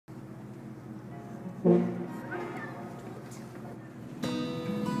On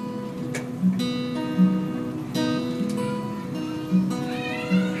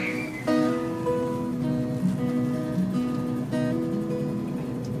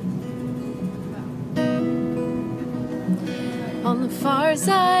the far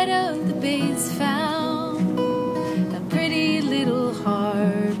side of the bay's found a pretty little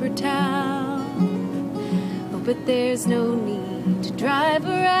harbor town. Oh, but there's no need to drive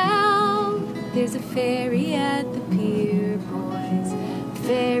around. There's a ferry at the pier, boys, a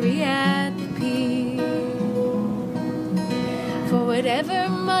ferry at the pier. For whatever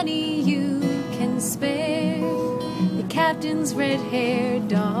money you can spare, the captain's red-haired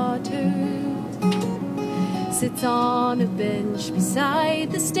daughter sits on a bench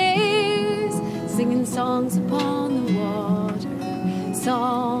beside the stairs, singing songs upon the water,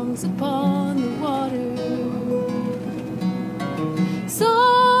 songs upon the water,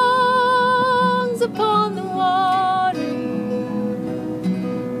 songs upon the water,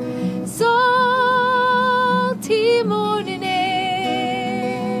 salty morning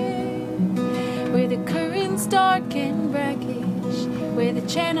air, where the current's dark and brackish, where the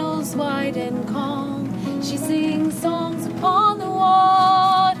channel's wide and calm. She sings songs upon the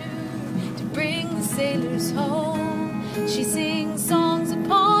water to bring the sailors home. She sings songs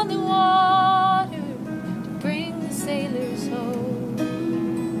upon the water to bring the sailors home.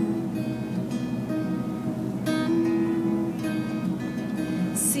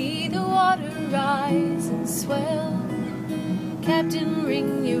 See the water rise and swell. Captain,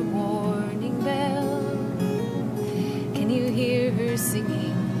 ring your warning bell. Can you hear her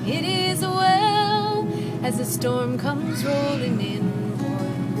singing? It is well. As the storm comes rolling in,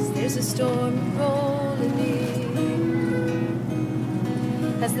 boys, there's a storm rolling in.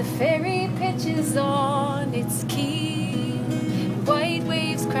 As the ferry pitches on its quay, white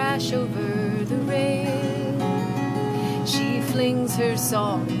waves crash over the rail. She flings her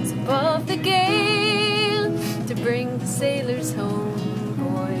songs above the gale to bring the sailors home,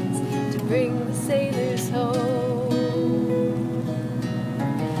 boys, to bring the sailors home.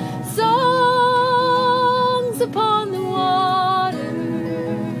 Upon the water,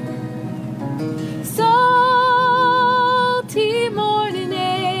 salty morning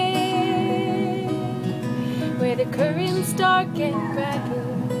air, where the current's dark and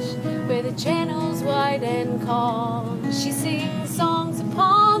brackish, where the channel's wide and calm. She sings songs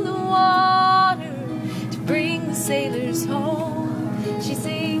upon the water to bring the sailors home. She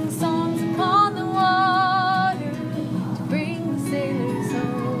sings songs upon the water to bring the sailors home.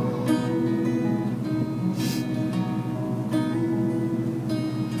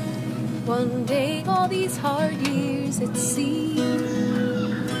 One day, all these hard years at sea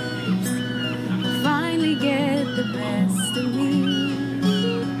will finally get the best of me.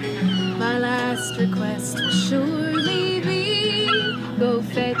 My last request will surely be, go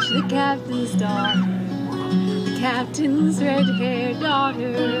fetch the captain's daughter, the captain's red-haired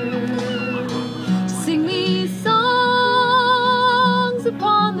daughter.